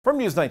From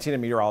News 19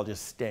 and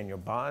meteorologist Daniel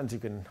Bonds. You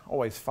can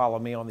always follow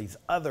me on these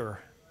other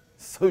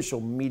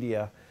social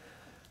media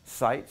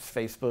sites: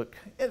 Facebook,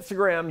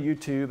 Instagram,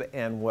 YouTube,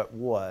 and what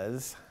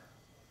was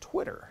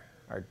Twitter.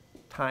 Our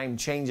time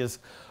changes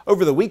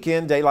over the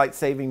weekend. Daylight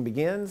saving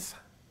begins.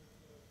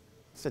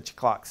 Set your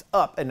clocks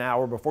up an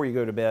hour before you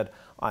go to bed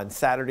on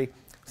Saturday.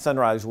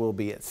 Sunrise will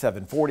be at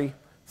 7:40,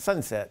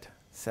 sunset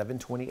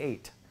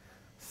 7:28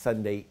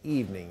 Sunday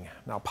evening.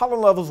 Now, pollen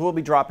levels will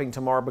be dropping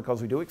tomorrow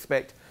because we do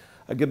expect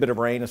a good bit of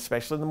rain,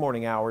 especially in the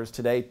morning hours.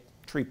 Today,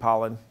 tree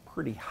pollen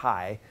pretty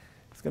high.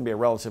 It's going to be a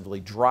relatively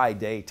dry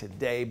day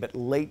today, but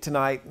late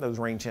tonight, those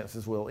rain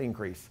chances will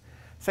increase.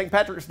 St.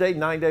 Patrick's Day,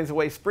 9 days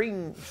away.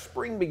 Spring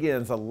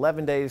begins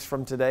 11 days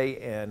from today,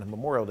 and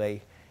Memorial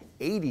Day,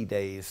 80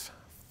 days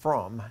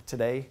from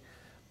today.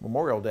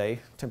 Memorial Day,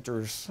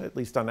 temperatures, at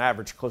least on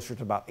average, closer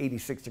to about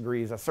 86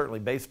 degrees. That's certainly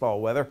baseball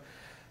weather.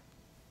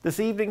 This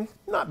evening,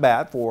 not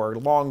bad for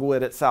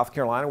Longwood at South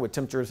Carolina, with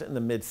temperatures in the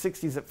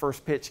mid-60s at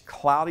first pitch.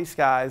 Cloudy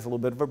skies, a little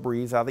bit of a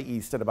breeze out of the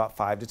east at about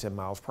 5 to 10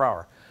 miles per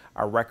hour.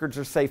 Our records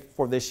are safe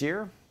for this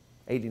year: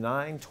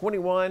 89,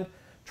 21,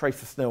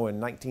 trace of snow in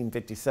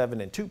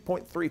 1957, and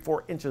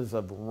 2.34 inches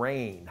of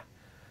rain.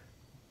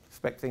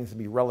 Expect things to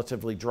be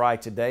relatively dry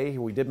today.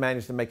 We did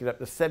manage to make it up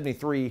to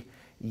 73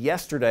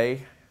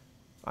 yesterday.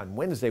 On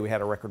Wednesday, we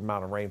had a record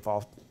amount of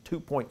rainfall,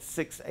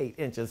 2.68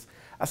 inches.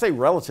 I say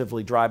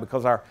relatively dry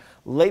because our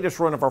latest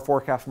run of our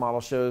forecast model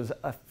shows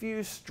a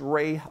few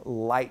stray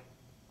light,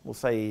 we'll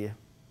say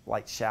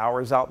light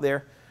showers out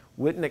there.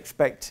 Wouldn't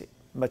expect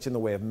much in the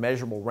way of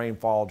measurable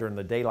rainfall during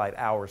the daylight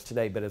hours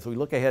today, but as we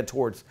look ahead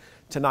towards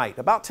tonight,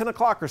 about 10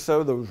 o'clock or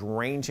so, those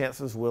rain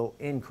chances will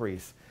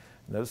increase.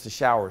 Notice the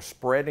showers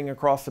spreading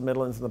across the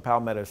Midlands and the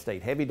Palmetto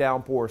State. Heavy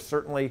downpours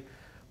certainly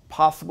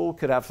possible,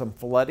 could have some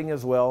flooding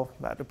as well.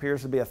 That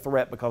appears to be a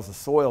threat because the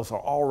soils are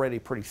already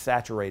pretty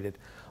saturated.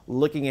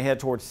 Looking ahead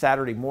towards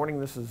Saturday morning,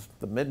 this is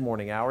the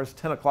mid-morning hours,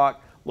 10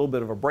 o'clock, a little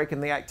bit of a break in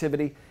the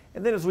activity.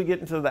 And then as we get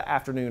into the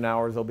afternoon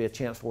hours, there'll be a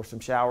chance for some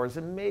showers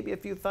and maybe a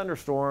few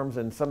thunderstorms,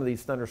 and some of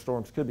these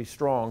thunderstorms could be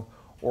strong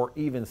or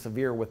even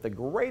severe, with the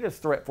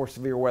greatest threat for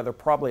severe weather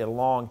probably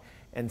along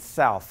and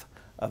south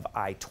of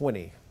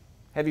I-20.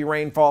 Heavy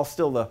rainfall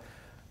still the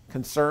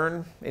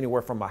concern,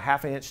 anywhere from a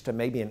 ½ inch to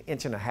maybe 1.5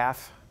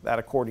 inches. That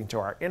according to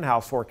our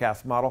in-house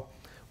forecast model.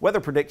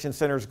 Weather Prediction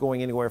Center is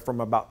going anywhere from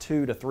about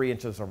 2 to 3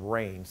 inches of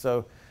rain.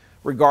 So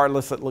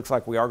regardless, it looks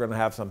like we are going to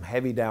have some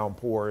heavy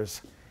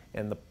downpours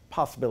and the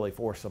possibility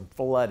for some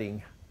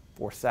flooding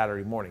for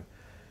Saturday morning.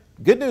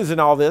 Good news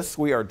in all this,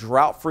 we are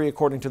drought free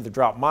according to the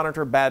drought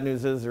monitor. Bad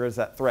news is there is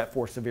that threat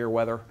for severe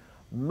weather.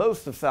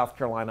 Most of South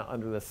Carolina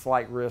under this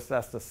slight risk.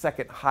 That's the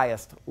second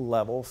highest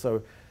level,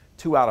 so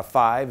 2 out of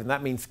 5, and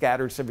that means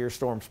scattered severe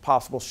storms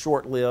possible,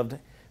 short-lived,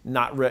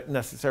 not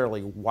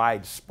necessarily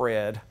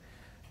widespread,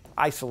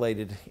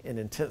 isolated in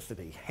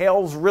intensity.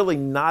 Hail's really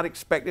not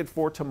expected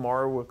for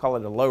tomorrow. We'll call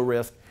it a low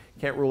risk.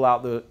 Can't rule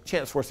out the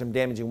chance for some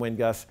damaging wind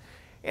gusts.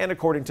 And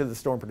according to the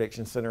Storm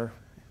Prediction Center,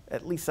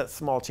 at least that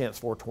small chance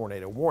for a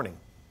tornado warning.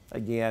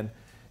 Again,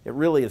 it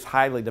really is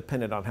highly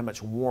dependent on how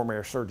much warm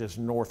air surges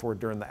northward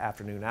during the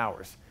afternoon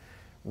hours.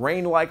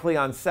 Rain likely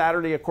on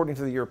Saturday according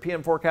to the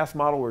European forecast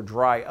model. We're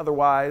dry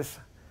otherwise.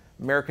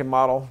 American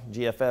model,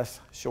 GFS,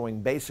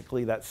 showing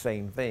basically that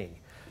same thing.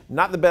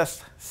 Not the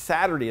best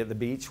Saturday at the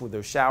beach with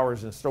those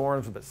showers and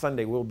storms, but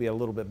Sunday will be a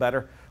little bit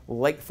better.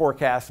 Lake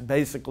forecast,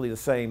 basically the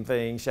same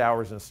thing,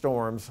 showers and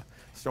storms.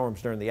 Storms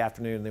during the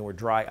afternoon, and then we're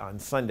dry on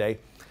Sunday.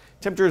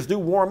 Temperatures do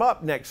warm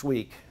up next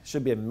week.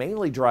 Should be a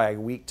mainly dry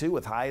week too,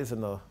 with highs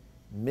in the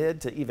mid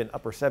to even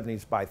upper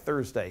 70s by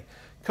Thursday.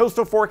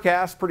 Coastal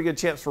forecast, pretty good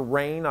chance for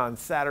rain on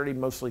Saturday,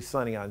 mostly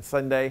sunny on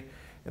Sunday.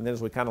 And then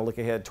as we kind of look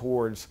ahead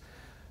towards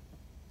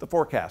the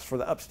forecast for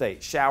the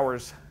upstate,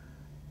 showers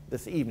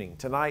this evening.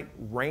 Tonight,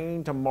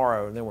 rain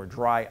tomorrow, and then we're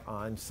dry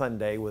on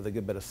Sunday with a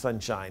good bit of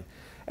sunshine.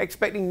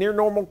 Expecting near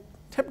normal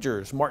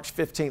temperatures March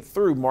 15th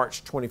through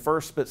March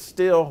 21st, but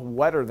still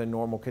wetter than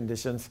normal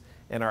conditions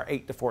in our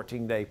 8 to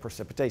 14 day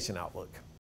precipitation outlook.